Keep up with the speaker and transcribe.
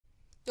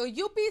તો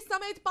યુપી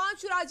સમેત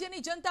 5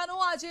 રાજ્યની જનતાનો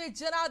આજે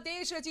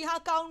જનાદેશ જી હા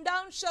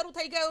કાઉન્ટડાઉન શરૂ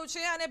થઈ ગયો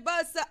છે અને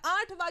બસ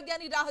 8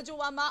 વાગ્યાની રાહ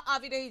જોવામાં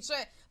આવી રહી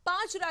છે।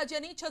 5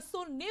 રાજ્યની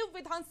 690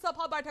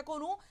 વિધાનસભા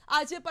બેઠકોનું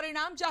આજે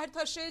પરિણામ જાહેર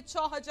થશે।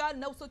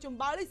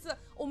 6944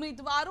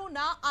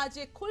 ઉમેદવારોના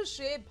આજે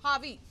ખુલશે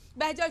ભાવિ।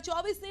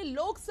 2024ની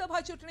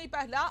લોકસભા ચૂંટણી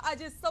પહેલા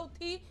આજે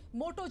સૌથી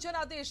મોટો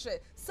જનાદેશ છે।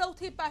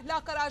 સૌથી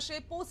પહેલા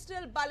કરાશે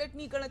પોસ્ટલ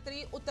બેલેટની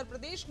ગણતરી। ઉત્તર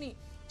પ્રદેશની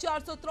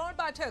 403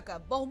 બેઠક,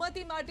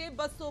 બહુમતી માટે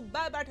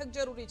 202 બેઠક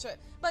જરૂરી છે।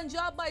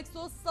 પંજાબમાં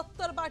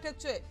 117 બેઠક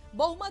છે,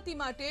 બહુમતી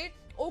માટે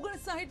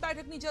 59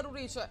 બેઠકની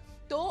જરૂરી છે।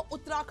 તો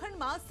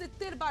ઉત્તરાખંડમાં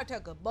 70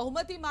 બેઠક,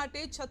 બહુમતી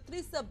માટે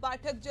 36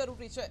 બેઠક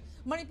જરૂરી છે।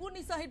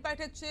 મણિપુરની 60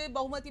 બેઠક છે,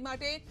 બહુમતી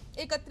માટે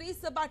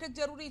 31 બેઠક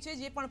જરૂરી છે।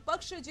 જે પણ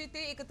પક્ષ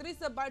જીતે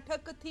 31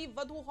 બેઠકથી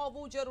વધુ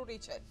હોવું જરૂરી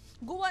છે।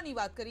 ગોવાની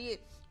વાત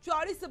કરીએ,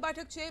 40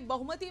 બેઠક છે,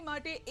 બહુમતી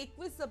માટે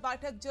 21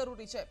 બેઠક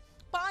જરૂરી છે।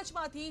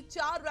 5માંથી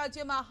 4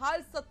 રાજ્યમાં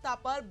હાલ સત્તા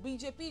પર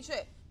બીજેપી છે।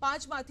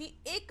 5માંથી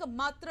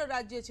એકમાત્ર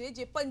રાજ્ય છે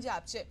જે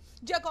પંજાબ છે,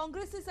 જ્યાં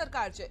કોંગ્રેસની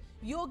સરકાર છે।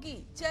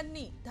 યોગી,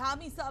 ચન્ની,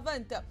 ધામી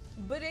સાવંત,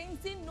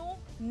 બિરેનસિંહનું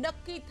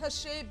નક્કી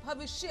થશે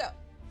ભવિષ્ય।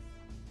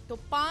 તો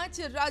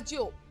 5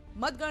 રાજ્યો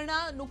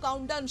મતગણનાનું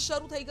કાઉન્ટડાઉન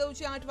શરૂ થઈ ગયું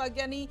છે। 8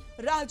 વાગ્યાની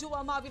રાહ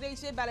જોવામાં આવી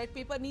રહી છે। બેલેટ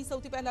પેપરની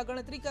સૌથી પહેલા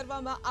ગણતરી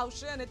કરવામાં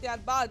આવશે અને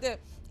ત્યારબાદ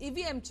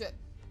ઈવીએમ છે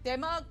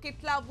તેમાં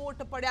કેટલા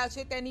વોટ પડ્યા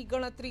છે તેની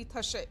ગણતરી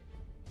થશે।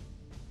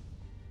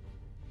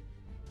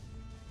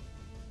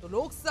 તો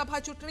લોકસભા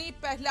ચૂંટણી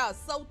પહેલા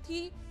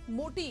સૌથી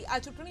મોટી આ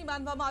ચૂંટણી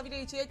માનવામાં આવી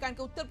રહી છે, કારણ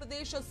કે ઉત્તર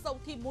પ્રદેશ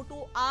સૌથી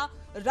મોટું આ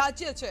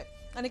રાજ્ય છે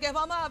અને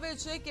કહેવામાં આવે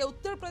છે કે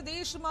ઉત્તર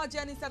પ્રદેશમાં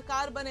જેની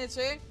સરકાર બને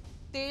છે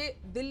તે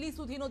દિલ્હી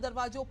સુધીનો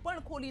દરવાજો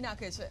પણ ખોલી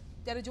નાખે છે।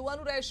 ત્યારે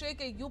જોવાનું રહેશે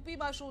કે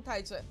યુપીમાં શું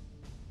થાય છે।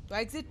 તો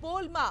એક્ઝિટ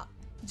પોલમાં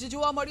જે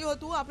જોવા મળ્યું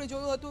હતું, આપણે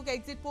જોયું હતું કે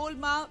એક્ઝિટ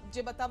પોલમાં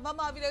જે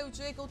બતાવવામાં આવી રહ્યું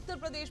છે કે ઉત્તર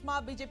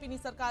પ્રદેશમાં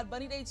બીજેપીની સરકાર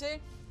બની રહી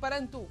છે,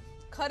 પરંતુ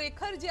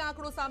ખરેખર જે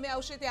આંકડો સામે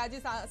આવશે તે આજે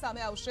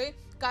સામે આવશે,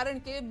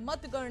 કારણ કે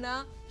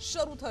મતગણના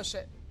શરૂ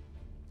થશે।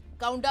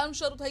 કાઉન્ટડાઉન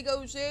શરૂ થઈ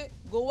ગયું છે।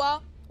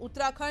 ગોવા,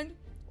 ઉત્તરાખંડ,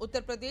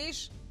 ઉત્તર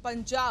પ્રદેશ,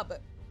 પંજાબ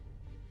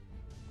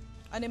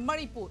અને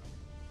મણિપુર,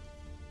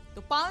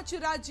 તો 5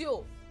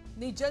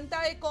 રાજ્યોની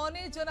જનતાએ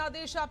કોને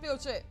જનાદેશ આપ્યો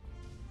છે,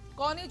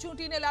 કોને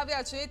ચૂંટીને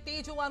લાવ્યા છે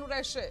તે જોવાનું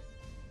રહેશે।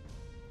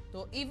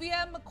 તો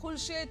ઈવીએમ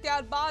ખુલશે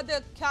ત્યારબાદ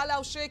ખ્યાલ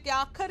આવશે કે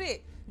આખરે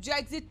જે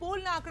એક્ઝિટ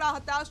પોલના આંકડા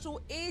હતા શું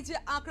એ જ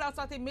આંકડા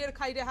સાથે મેળ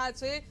ખાઈ રહ્યા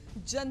છે।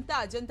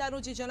 જનતાનો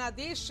જે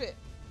જનાદેશ છે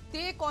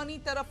તે કોની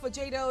તરફ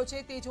જઈ રહ્યો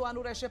છે તે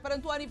જોવાનું રહેશે।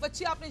 પરંતુ આની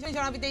વચ્ચે આપણે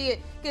જણાવી દઈએ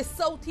કે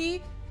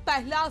સૌથી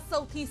પહેલા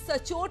સૌથી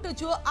સચોટ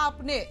જો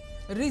આપને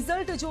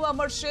રિઝલ્ટ જોવા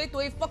મળશે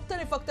તો એ ફક્ત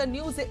ને ફક્ત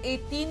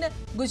News18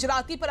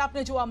 ગુજરાતી પર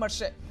આપને જોવા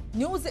મળશે।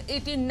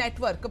 News18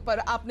 નેટવર્ક પર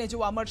આપને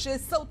જોવા મળશે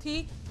સૌથી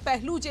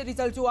પહેલું જે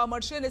રિઝલ્ટ જોવા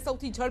મળશે અને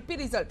સૌથી ઝડપી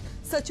રિઝલ્ટ,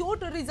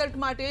 સચોટ રિઝલ્ટ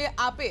માટે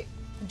આપે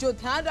જો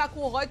ધ્યાન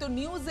રાખવું હોય તો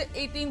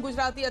News18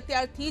 ગુજરાતી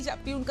અત્યારથી જ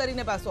ટ્યુન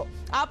કરીને બેસો।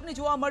 આપને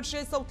જોવા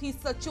મળશે સૌથી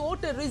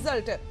સચોટ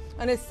રિઝલ્ટ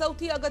અને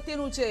સૌથી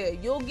અગત્યનું છે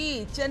યોગી,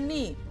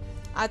 ચન્ની,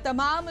 આ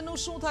તમામનું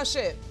શું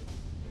થશે,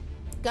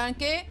 કારણ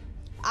કે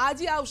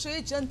આજે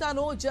આવશે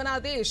જનતાનો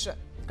જનાદેશ,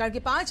 કારણ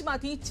કે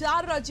 5માંથી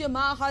 4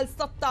 રાજ્યમાં હાલ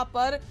સત્તા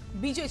પર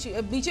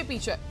બીજેપી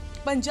છે।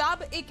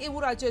 પંજાબ એક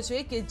એવું રાજ્ય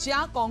છે કે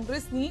જ્યાં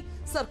કોંગ્રેસની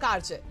સરકાર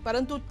છે,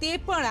 પરંતુ તે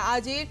પણ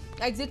આજે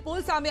એક્ઝિટ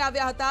પોલ સામે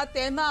આવ્યા હતા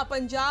તેમાં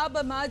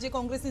પંજાબમાં જે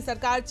કોંગ્રેસની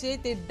સરકાર છે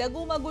તે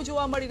ડગુમગુ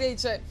જોવા મળી રહી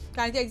છે,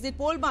 કારણ કે એક્ઝિટ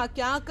પોલમાં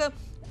ક્યાંક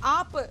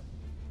આપ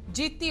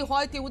જીતતી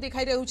હોય તેવું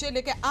દેખાઈ રહ્યું છે,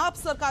 એટલે કે આપ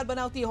સરકાર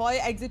બનાવતી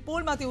હોય એક્ઝિટ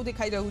પોલમાં તેવું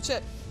દેખાઈ રહ્યું છે।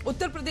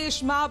 ઉત્તર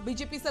પ્રદેશમાં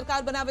બીજેપી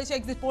સરકાર બનાવે છે,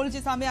 એક્ઝિટ પોલ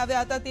જે સામે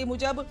આવ્યા હતા તે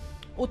મુજબ।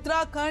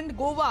 ઉત્તરાખંડ,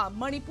 ગોવા,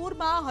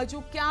 મણિપુરમાં હજુ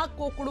ક્યાંક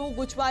કોકડું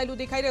ગૂંચવાયેલું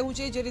દેખાઈ રહ્યું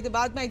છે। જે રીતે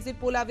બાદમાં એક્ઝિટ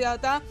પોલ આવ્યા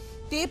હતા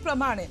તે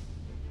પ્રમાણે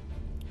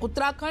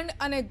ઉત્તરાખંડ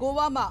અને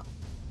ગોવામાં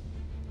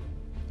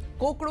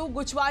કોકડું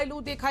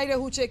ગૂંચવાયેલું દેખાઈ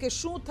રહ્યું છે કે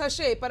શું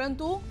થશે,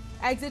 પરંતુ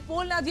એક્ઝિટ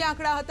પોલના જે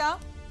આંકડા હતા,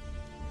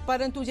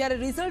 પરંતુ જ્યારે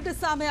રિઝલ્ટ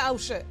સામે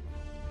આવશે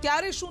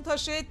ત્યારે શું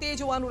થશે તે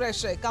જોવાનું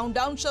રહેશે।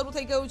 કાઉન્ટડાઉન શરૂ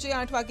થઈ ગયું છે।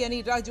 8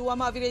 વાગ્યાની રાહ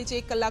જોવામાં આવી રહી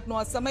છે। 1 કલાકનો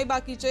આ સમય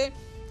બાકી છે।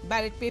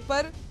 બેલેટ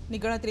પેપરની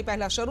ગણતરી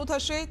પહેલા શરૂ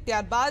થશે,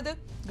 ત્યારબાદ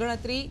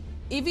ગણતરી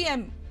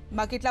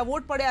ઈવીએમમાં કેટલા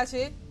વોટ પડ્યા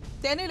છે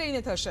તેને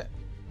લઈને થશે।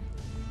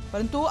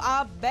 પરંતુ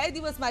આ 2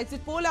 દિવસમાં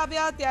એક્ઝિટ પોલ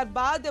આવ્યા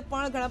ત્યારબાદ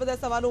પણ ઘણા બધા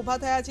સવાલો ઊભા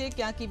થયા છે।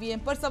 ક્યાંક ઈવીએમ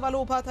પર સવાલો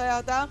ઊભા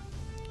થયા હતા।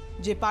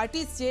 જે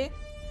પાર્ટીઝ છે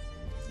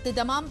તે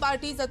તમામ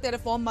પાર્ટીઝ અત્યારે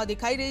ફોર્મમાં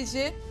દેખાઈ રહી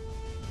છે।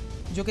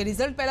 જો કે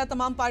રિઝલ્ટ પહેલા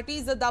તમામ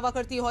પાર્ટીઝ દાવા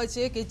કરતી હોય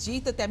છે કે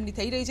જીત તેમની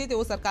થઈ રહી છે,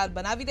 તેઓ સરકાર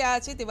બનાવી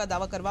રહ્યા છે તેવા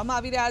દાવા કરવામાં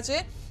આવી રહ્યા છે,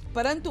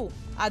 પરંતુ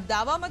આ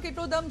દાવામાં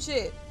કેટલો દમ છે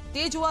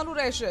તે જોવાનું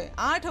રહેશે।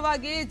 8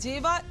 વાગે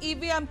જેવા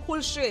ઈવીએમ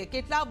ખુલશે,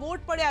 કેટલા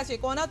વોટ પડ્યા છે,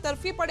 કોના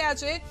તરફી પડ્યા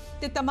છે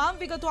તે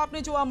તમામ વિગતો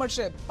આપને જોવા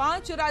મળશે।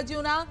 5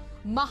 રાજ્યોના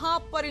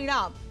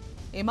મહાપરિણામ,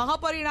 એ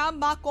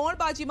મહાપરિણામમાં કોણ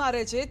બાજી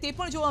મારે છે તે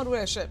પણ જોવાનું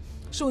રહેશે।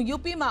 શું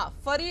યુપીમાં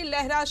ફરી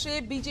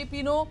લહેરાશે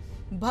બીજેપીનો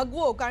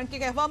ભગવો, કારણ કે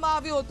કહેવામાં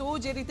આવ્યું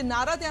હતું, જે રીતે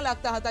નારા ત્યાં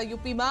લાગતા હતા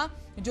યુપીમાં,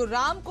 જો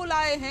રામ કો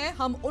લાએ हैं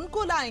हम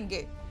उनको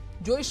लाएंगे।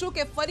 જોઈશું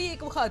કે ફરી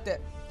એક વખત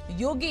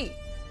યોગી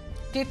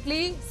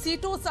કેટલી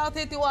સીટો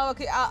સાથે તેઓ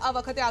આ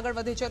વખતે આગળ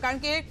વધે છે, કારણ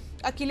કે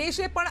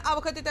અખિલેશે પણ આ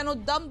વખતે તેનો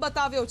દમ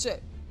બતાવ્યો છે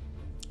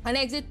અને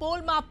એક્ઝિટ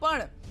પોલમાં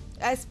પણ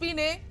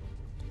એસપીને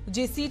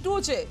જે સીટો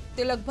છે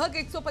તે લગભગ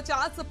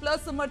 150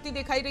 પ્લસ મળતી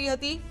દેખાઈ રહી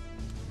હતી।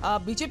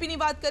 બીજેપીની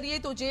વાત કરીએ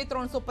તો જે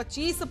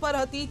 325 પર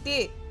હતી તે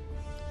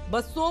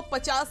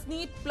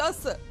 250ની પ્લસ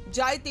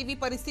જાય તેવી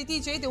પરિસ્થિતિ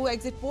છે તેવું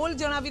એક્ઝિટ પોલ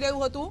જણાવી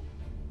રહ્યું હતું।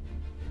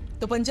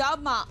 તો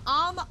પંજાબમાં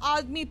આમ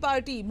આદમી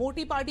પાર્ટી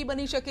મોટી પાર્ટી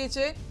બની શકે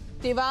છે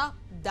તેવા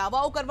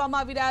દાવાઓ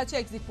કરવામાં આવી રહ્યા છે।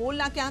 એક્ઝિટ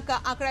પોલના ક્યાંક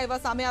આંકડા એવા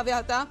સામે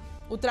આવ્યા હતા।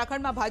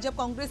 ઉત્તરાખંડમાં ભાજપ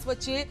કોંગ્રેસ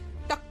વચ્ચે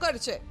ટક્કર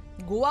છે।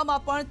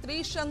 ગોવામાં પણ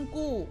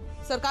ત્રિશંકુ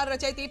સરકાર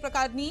રચાય તે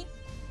પ્રકારની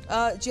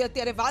જે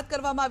અત્યારે વાત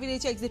કરવામાં આવી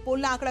રહી છે। એક્ઝિટ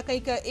પોલના આંકડા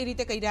કંઈક એ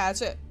રીતે કહી રહ્યા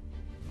છે,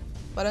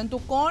 પરંતુ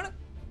કોણ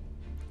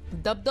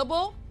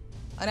દબદબો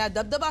અને આ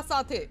દબદબા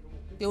સાથે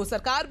તેઓ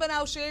સરકાર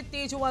બનાવશે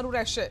તે જોવાનું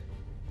રહેશે।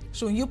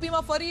 શું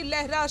યુપીમાં ફરી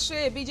લહેરાશે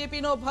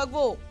બીજેપીનો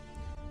ભગવો?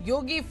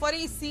 યોગી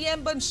ફરી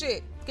સીએમ બનશે?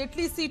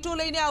 કેટલી સીટો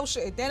લઈને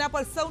આવશે તેના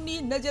પર સૌની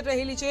નજર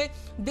રહેલી છે,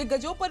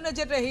 દિગ્ગજો પર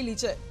નજર રહેલી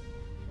છે।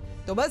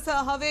 તો બસ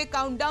હવે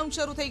કાઉન્ટડાઉન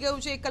શરૂ થઈ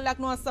ગયું છે। 1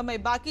 કલાકનો આ સમય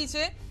બાકી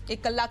છે।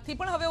 1 કલાકથી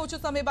પણ હવે ઓછો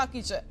સમય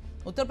બાકી છે।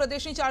 ઉત્તર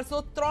પ્રદેશની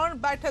 403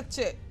 બેઠક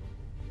છે।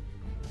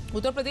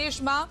 ઉત્તર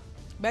પ્રદેશમાં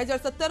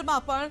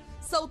 2017માં પણ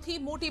સૌથી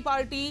મોટી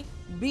પાર્ટી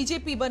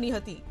બીજેપી બની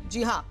હતી।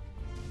 જી હા,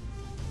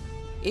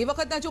 એ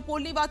વખતના જો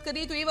પોલની વાત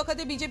કરીએ તો એ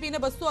વખતે બીજેપીને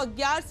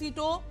 211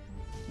 સીટો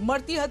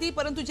મળતી હતી,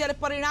 પરંતુ જ્યારે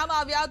પરિણામ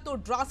આવ્યા તો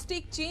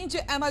ડ્રાસ્ટિક ચેન્જ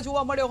એમાં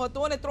જોવા મળ્યો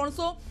હતો અને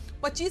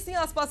 325ની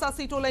આસપાસ આ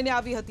સીટો લઈને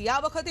આવી હતી।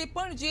 આ વખતે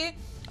પણ જે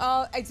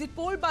એક્ઝિટ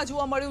પોલમાં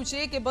જોવા મળ્યું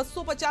છે કે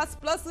 250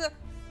 પ્લસ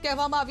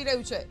કહેવામાં આવી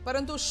રહ્યું છે,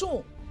 પરંતુ શું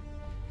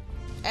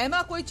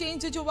એમાં કોઈ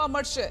ચેન્જ જોવા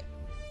મળશે?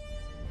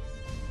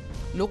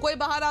 લોકોએ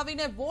બહાર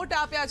આવીને વોટ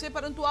આપ્યા છે,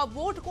 પરંતુ આ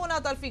વોટ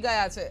કોના તરફી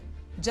ગયા છે?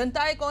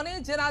 જનતાએ કોને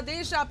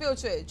જનાદેશ આપ્યો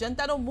છે?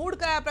 જનતાનો મૂડ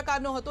કયા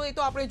પ્રકારનો હતો એ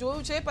તો આપણે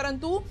જોયું છે,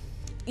 પરંતુ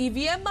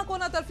ઈવીએમમાં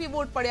કોના તરફી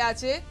વોટ પડ્યા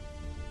છે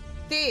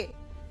તે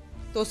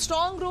તો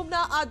સ્ટ્રોંગ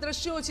રૂમના આ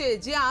દ્રશ્યો છે,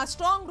 જ્યાં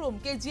સ્ટ્રોંગ રૂમ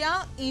કે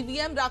જ્યાં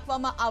ઈવીએમ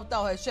રાખવામાં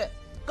આવતા હોય છે।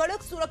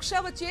 કડક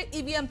સુરક્ષા વચ્ચે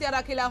ઈવીએમ ત્યાં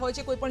રાખેલા હોય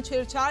છે, કોઈ પણ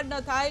છેડછાડ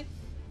ન થાય,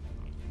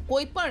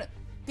 કોઈ પણ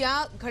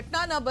ત્યાં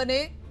ઘટના ન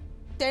બને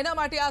તેના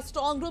માટે આ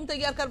સ્ટ્રોંગ રૂમ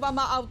તૈયાર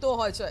કરવામાં આવતો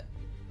હોય છે।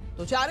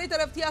 તો ચારે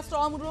તરફથી આ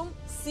સ્ટ્રોંગ રૂમ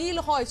સીલ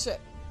હોય છે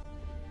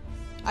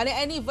અને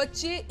એની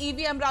વચ્ચે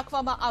ઈવીએમ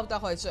રાખવામાં આવતા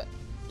હોય છે।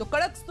 તો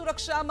કડક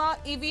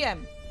સુરક્ષામાં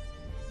ઈવીએમ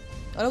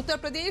અને ઉત્તર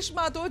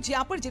પ્રદેશમાં તો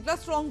જ્યાં પણ જેટલા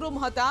સ્ટ્રોંગ રૂમ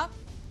હતા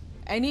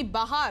એની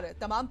બહાર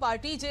તમામ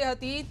પાર્ટી જે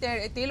હતી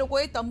તે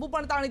લોકોએ તંબુ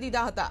પણ તાણી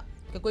દીધા હતા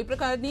કે કોઈ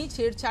પ્રકારની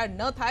છેડછાડ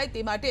ન થાય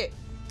તે માટે।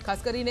 ખાસ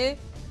કરીને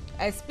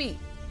એસપી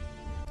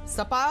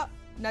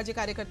સપાના જે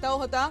કાર્યકર્તાઓ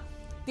હતા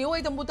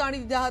તેઓએ તંબુ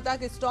તાણી દીધા હતા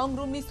કે સ્ટ્રોંગ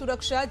રૂમની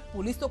સુરક્ષા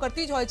પોલીસ તો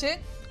કરતી જ હોય છે,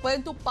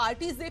 પરંતુ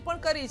પાર્ટીઝે પણ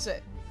કરી છે,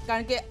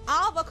 કારણ કે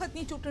આ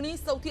વખતની ચૂંટણી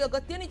સૌથી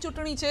અગત્યની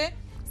ચૂંટણી છે।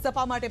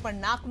 સપા માટે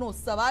પણ નાકનો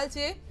સવાલ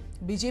છે।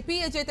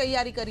 બીજેપીએ જે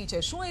તૈયારી કરી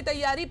છે, શું એ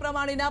તૈયારી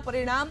પ્રમાણેના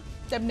પરિણામ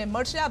તેમને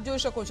મળશે? આપ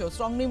જોઈ શકો છો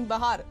સ્ટ્રોંગ રૂમ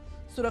બહાર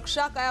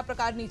સુરક્ષા કયા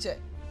પ્રકારની છે।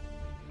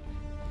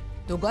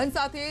 તો ગન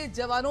સાથે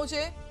જવાનો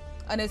છે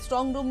અને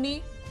સ્ટ્રોંગ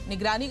રૂમની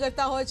નિગરાની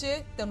કરતા હોય છે,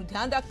 તેનું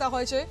ધ્યાન રાખતા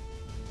હોય છે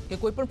કે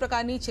કોઈ પણ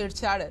પ્રકારની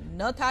છેડછાડ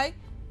ન થાય।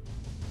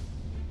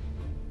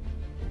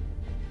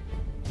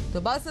 તો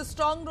બસ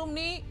સ્ટ્રોંગ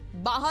રૂમની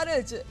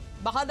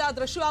બહારના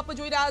દ્રશ્યો આપ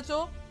જોઈ રહ્યા છો।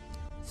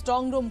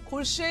 સ્ટ્રોંગ રૂમ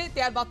ખુલશે,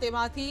 ત્યારબાદ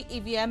તેમાંથી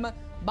ઈવીએમ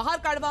બહાર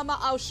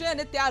કાઢવામાં આવશે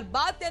અને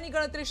ત્યારબાદ તેની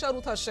ગણતરી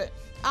શરૂ થશે।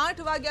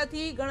 8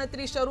 વાગ્યાથી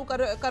ગણતરી શરૂ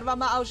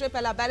કરવામાં આવશે।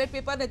 પહેલા બેલેટ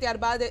પેપર ને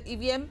ત્યારબાદ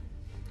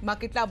ઈવીએમમાં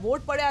કેટલા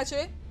વોટ પડ્યા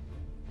છે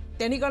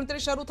તેની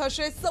ગણતરી શરૂ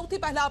થશે। સૌથી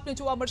પહેલા આપને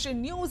જોવા મળશે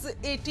ન્યૂઝ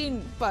 18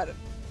 પર।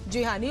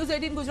 જી હા, ન્યૂઝ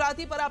 18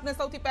 ગુજરાતી પર આપને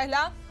સૌથી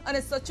પહેલા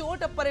અને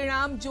સચોટ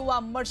પરિણામ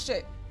જોવા મળશે।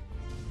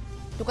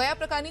 તો કયા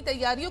પ્રકારની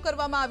તૈયારીઓ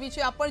કરવામાં આવી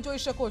છે આપ પણ જોઈ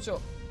શકો છો।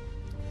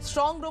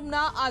 સ્ટ્રોંગ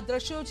રૂમના આ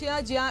દ્રશ્યો છે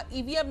જ્યાં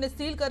ઈવીએમને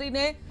સીલ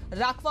કરીને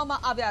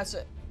રાખવામાં આવ્યા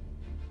છે।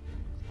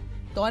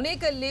 તો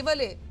અનેક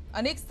લેવલે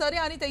અનેક સ્તરે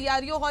આની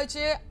તૈયારીઓ હોય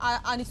છે,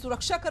 આની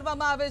સુરક્ષા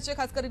કરવામાં આવે છે,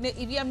 ખાસ કરીને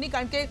ઈવીએમની,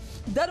 કારણ કે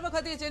દર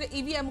વખતે છે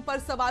ઈવીએમ ઉપર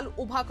સવાલ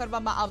ઊભા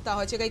કરવામાં આવતા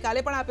હોય છે।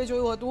 ગઈકાલે પણ આપણે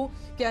જોયું હતું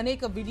કે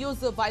અનેક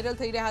વિડીયોઝ વાયરલ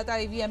થઈ રહ્યા હતા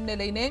ઈવીએમને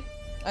લઈને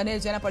અને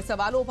જેના પર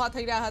સવાલો ઊભા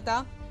થઈ રહ્યા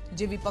હતા।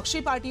 જે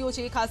વિપક્ષી પાર્ટીઓ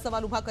છે એ ખાસ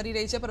સવાલ ઊભા કરી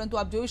રહી છે, પરંતુ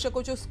આપ જોઈ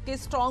શકો છો કે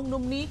સ્ટ્રોંગ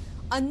રૂમની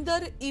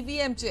અંદર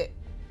ઈવીએમ છે।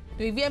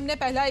 તો ઈવીએમને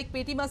પહેલા એક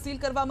પેટીમાં સીલ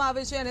કરવામાં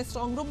આવે છે અને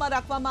સ્ટ્રોંગ રૂમમાં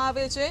રાખવામાં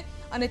આવે છે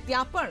અને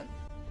ત્યાં પણ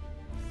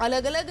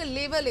અલગ અલગ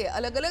લેવલે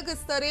અલગ અલગ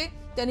સ્તરે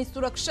તેની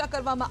સુરક્ષા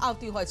કરવામાં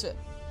આવતી હોય છે।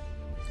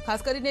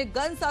 ખાસ કરીને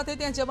ગન સાથે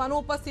ત્યાં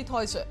જવાનો ઉપસ્થિત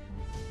હોય છે।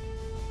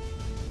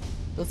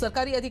 તો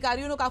સરકારી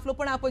અધિકારીઓનો કાફલો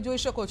પણ આપ જોઈ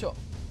શકો છો।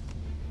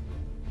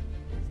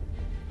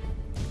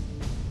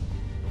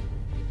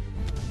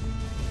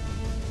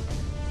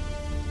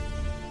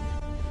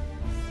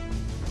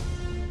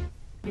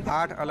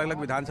 आठ अलग अलग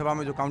विधानसभा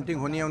में जो काउंटिंग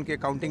होनी है उनके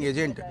काउंटिंग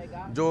एजेंट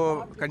जो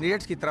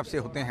कैंडिडेट्स की तरफ से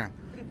होते हैं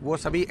वो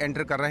सभी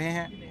एंटर कर रहे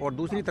हैं और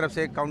दूसरी तरफ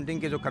से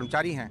काउंटिंग के जो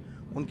कर्मचारी हैं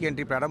उनकी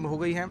एंट्री प्रारंभ हो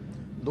गई है।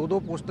 2-2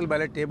 पोस्टल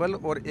बैलेट टेबल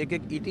और एक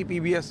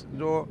ETPBS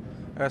जो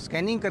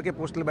स्कैनिंग करके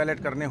पोस्टल बैलेट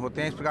करने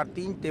होते हैं, इस प्रकार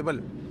 3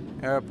 टेबल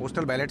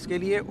पोस्टल बैलेट्स के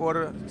लिए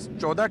और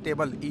 14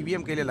 टेबल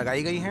EVM के लिए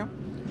लगाई गई हैं।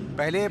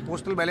 पहले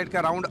पोस्टल बैलेट का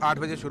राउंड 8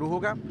 बजे शुरू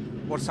होगा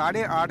और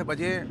 8:30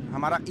 बजे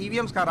हमारा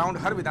ईवीएम्स का राउंड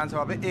हर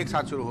विधानसभा में एक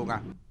साथ शुरू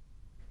होगा।